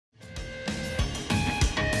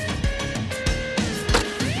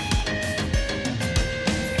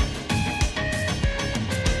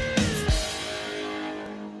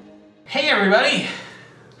everybody!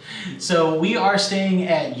 So we are staying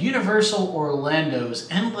at Universal Orlando's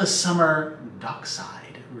Endless Summer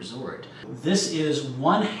Dockside Resort. This is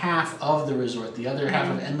one half of the resort. The other half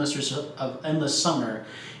of Endless Summer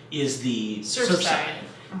is the surfside.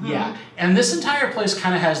 Yeah, and this entire place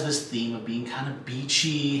kind of has this theme of being kind of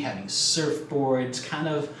beachy, having surfboards, kind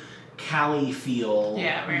of Cali feel.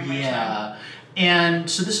 Yeah, very much so. And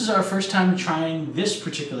so this is our first time trying this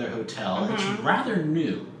particular hotel. It's rather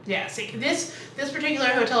new. Yeah, see, this particular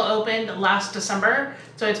hotel opened last December,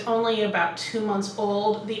 so it's only about 2 months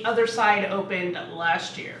old. The other side opened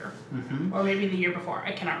last year, or maybe the year before.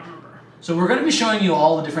 I cannot remember. So we're going to be showing you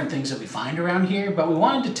all the different things that we find around here, but we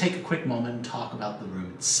wanted to take a quick moment and talk about the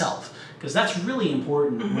room itself, because that's really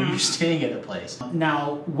important when you're staying at a place.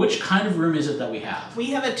 Now, which kind of room is it that we have?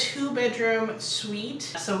 We have a 2-bedroom suite,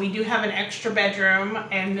 so we do have an extra bedroom,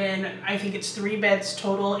 and then I think it's 3 beds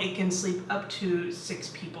total. It can sleep up to 6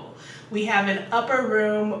 people. We have an upper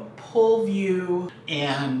room, pool view.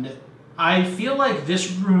 And I feel like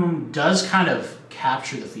this room does kind of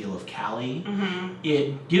capture the feel of Cali.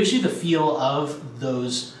 It gives you the feel of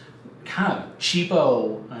those kind of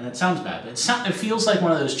cheapo, and it sounds bad, but it feels like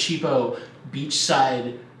one of those cheapo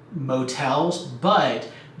beachside motels,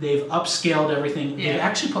 but they've upscaled everything. Yeah. They've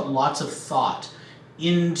actually put lots of thought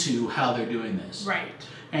into how they're doing this. Right.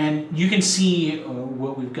 And you can see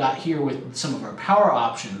what we've got here with some of our power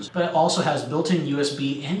options, but it also has built-in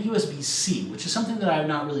USB and USB-C, which is something that I've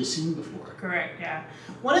not really seen before. Correct, yeah.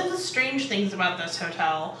 One of the strange things about this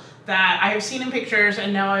hotel that I have seen in pictures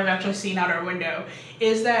and now I've actually seen out our window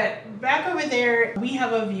is that back over there we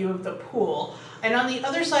have a view of the pool, and on the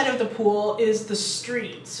other side of the pool is the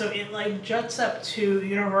street. So it like juts up to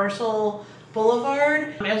Universal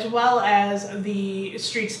Boulevard as well as the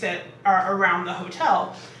streets that are around the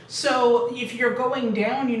hotel. So if you're going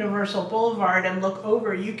down Universal Boulevard and look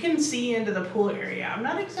over, you can see into the pool area. I'm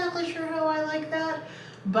not exactly sure how I like that,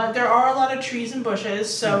 but there are a lot of trees and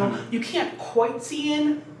bushes, so you can't quite see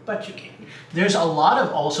in, but you can. There's a lot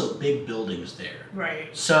of also big buildings there. Right.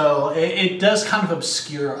 So it does kind of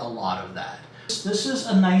obscure a lot of that. This is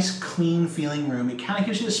a nice, clean feeling room. It kind of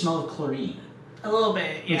gives you the smell of chlorine. A little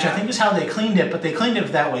bit, yeah. Which I think is how they cleaned it, but they cleaned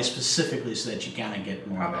it that way specifically so that you kind of get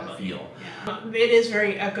more of that feel. Yeah. It is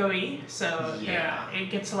very echoey, so it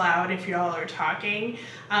gets loud if y'all are talking.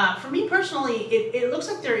 For me personally, it looks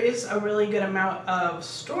like there is a really good amount of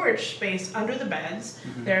storage space under the beds.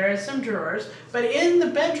 There are some drawers, but in the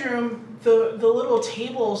bedroom, the little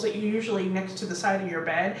tables that you usually next to the side of your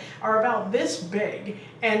bed are about this big.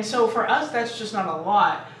 And so for us, that's just not a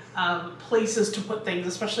lot of places to put things,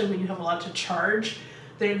 especially when you have a lot to charge.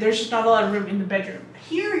 There's just not a lot of room in the bedroom.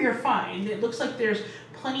 Here you're fine. It looks like there's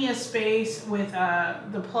plenty of space with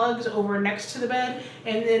the plugs over next to the bed,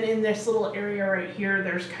 and then in this little area right here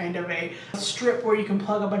there's kind of a strip where you can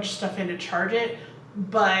plug a bunch of stuff in to charge it,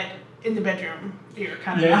 but in the bedroom you're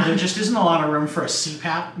kind of there just isn't a lot of room for a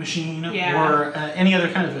CPAP machine or any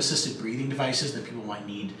other kind of assisted breathing devices that people might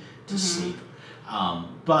need to sleep.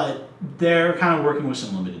 But they're kind of working with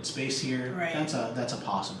some limited space here. Right. That's a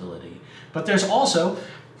possibility. But there's also,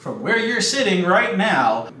 from where you're sitting right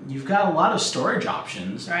now, you've got a lot of storage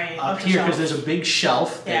options up here because there's a big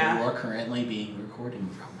shelf that you are currently being recording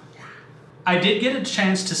from. I did get a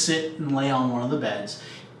chance to sit and lay on one of the beds.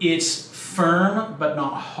 It's firm but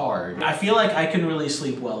not hard. I feel like I can really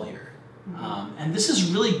sleep well here. And this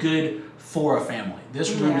is really good for a family. This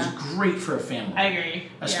room is great for a family. I agree.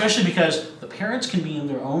 Especially because the parents can be in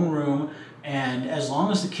their own room, and as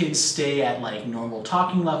long as the kids stay at like normal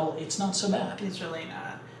talking level, it's not so bad. It's really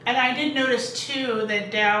not. And I did notice too that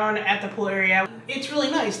down at the pool area, it's really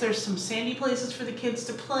nice. There's some sandy places for the kids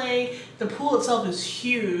to play. The pool itself is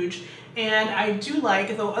huge. And I do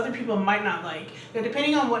like, though other people might not like, that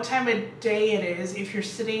depending on what time of day it is, if you're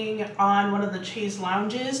sitting on one of the chaise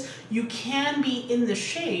lounges, you can be in the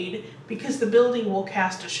shade because the building will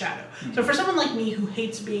cast a shadow. So for someone like me who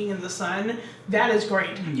hates being in the sun, that is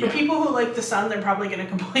great. For people who like the sun, they're probably going to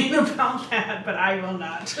complain about that, but I will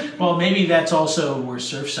not. Well, maybe that's also where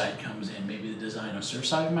Surfside comes in. Maybe the design of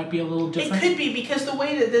Surfside might be a little different. It could be, because the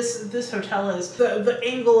way that this hotel is, the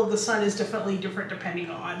angle of the sun is definitely different depending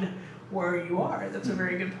on where you are. That's a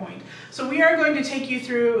very good point. So we are going to take you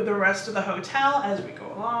through the rest of the hotel as we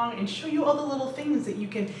go along and show you all the little things that you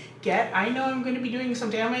can get. I know I'm going to be doing some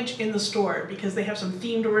damage in the store because they have some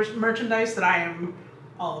themed merchandise that I am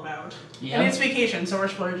all about. And it's vacation, so we're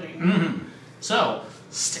splurging. So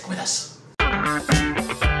stick with us.